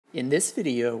In this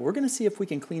video, we're going to see if we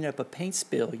can clean up a paint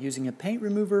spill using a paint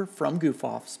remover from Goof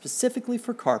specifically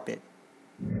for carpet.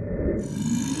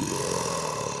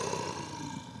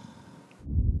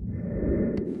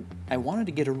 I wanted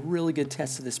to get a really good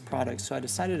test of this product, so I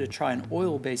decided to try an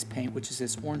oil-based paint, which is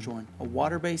this orange one, a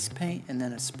water-based paint, and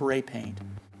then a spray paint.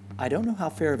 I don't know how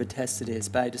fair of a test it is,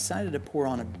 but I decided to pour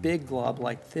on a big glob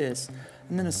like this,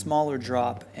 and then a smaller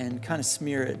drop, and kind of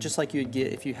smear it just like you'd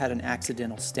get if you had an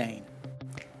accidental stain.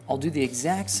 I'll do the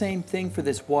exact same thing for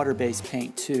this water-based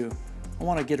paint too. I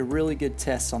want to get a really good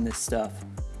test on this stuff.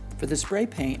 For the spray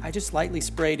paint, I just lightly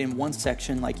sprayed in one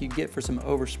section like you'd get for some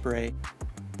overspray.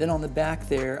 Then on the back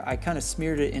there, I kind of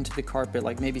smeared it into the carpet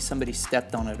like maybe somebody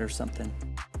stepped on it or something.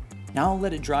 Now I'll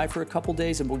let it dry for a couple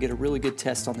days and we'll get a really good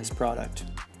test on this product.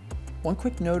 One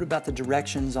quick note about the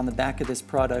directions on the back of this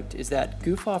product is that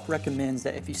Goof recommends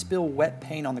that if you spill wet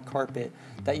paint on the carpet,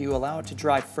 that you allow it to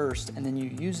dry first and then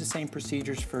you use the same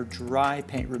procedures for dry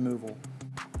paint removal.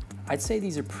 I'd say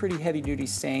these are pretty heavy-duty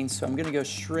stains, so I'm going to go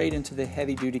straight into the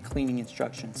heavy-duty cleaning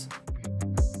instructions.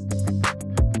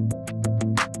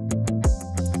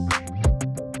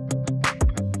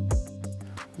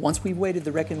 Once we've waited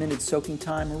the recommended soaking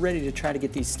time, we're ready to try to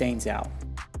get these stains out.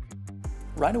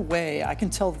 Right away, I can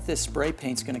tell that this spray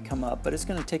paint's going to come up, but it's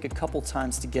going to take a couple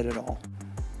times to get it all.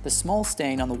 The small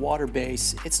stain on the water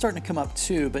base, it's starting to come up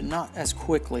too, but not as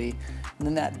quickly, and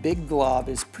then that big glob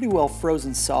is pretty well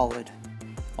frozen solid.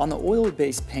 On the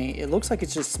oil-based paint, it looks like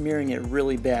it's just smearing it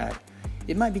really bad.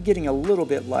 It might be getting a little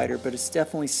bit lighter, but it's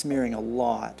definitely smearing a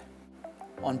lot.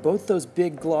 On both those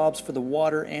big globs for the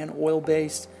water and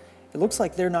oil-based, it looks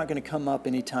like they're not going to come up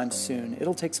anytime soon.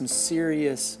 It'll take some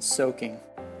serious soaking.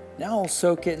 Now I'll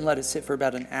soak it and let it sit for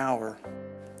about an hour.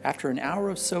 After an hour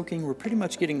of soaking, we're pretty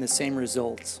much getting the same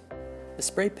results. The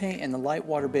spray paint and the light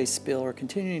water-based spill are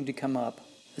continuing to come up.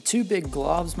 The two big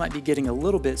globs might be getting a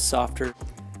little bit softer,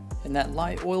 and that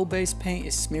light oil-based paint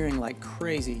is smearing like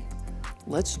crazy.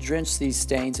 Let's drench these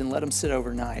stains and let them sit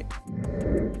overnight.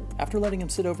 After letting them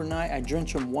sit overnight, I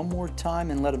drench them one more time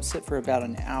and let them sit for about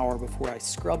an hour before I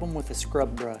scrub them with a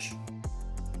scrub brush.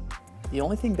 The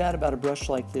only thing bad about a brush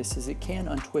like this is it can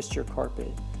untwist your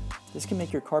carpet. This can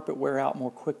make your carpet wear out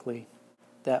more quickly.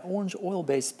 That orange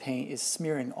oil-based paint is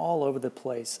smearing all over the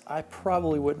place. I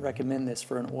probably wouldn't recommend this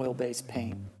for an oil-based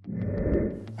paint.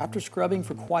 After scrubbing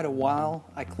for quite a while,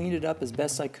 I cleaned it up as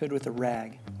best I could with a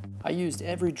rag. I used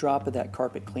every drop of that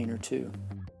carpet cleaner too.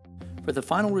 For the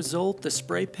final result, the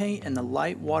spray paint and the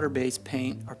light water-based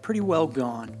paint are pretty well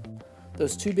gone.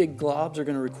 Those two big globs are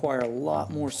going to require a lot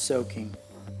more soaking.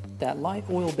 That light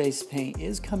oil-based paint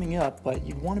is coming up, but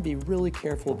you'd want to be really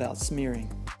careful about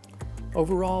smearing.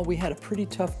 Overall, we had a pretty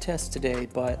tough test today,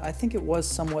 but I think it was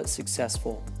somewhat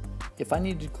successful. If I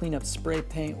needed to clean up spray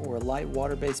paint or a light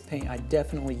water-based paint, I'd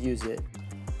definitely use it.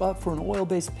 But for an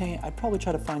oil-based paint, I'd probably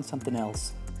try to find something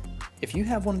else. If you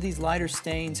have one of these lighter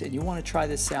stains and you want to try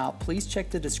this out, please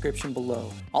check the description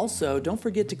below. Also, don't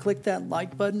forget to click that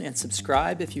like button and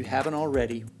subscribe if you haven't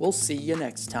already. We'll see you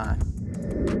next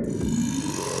time.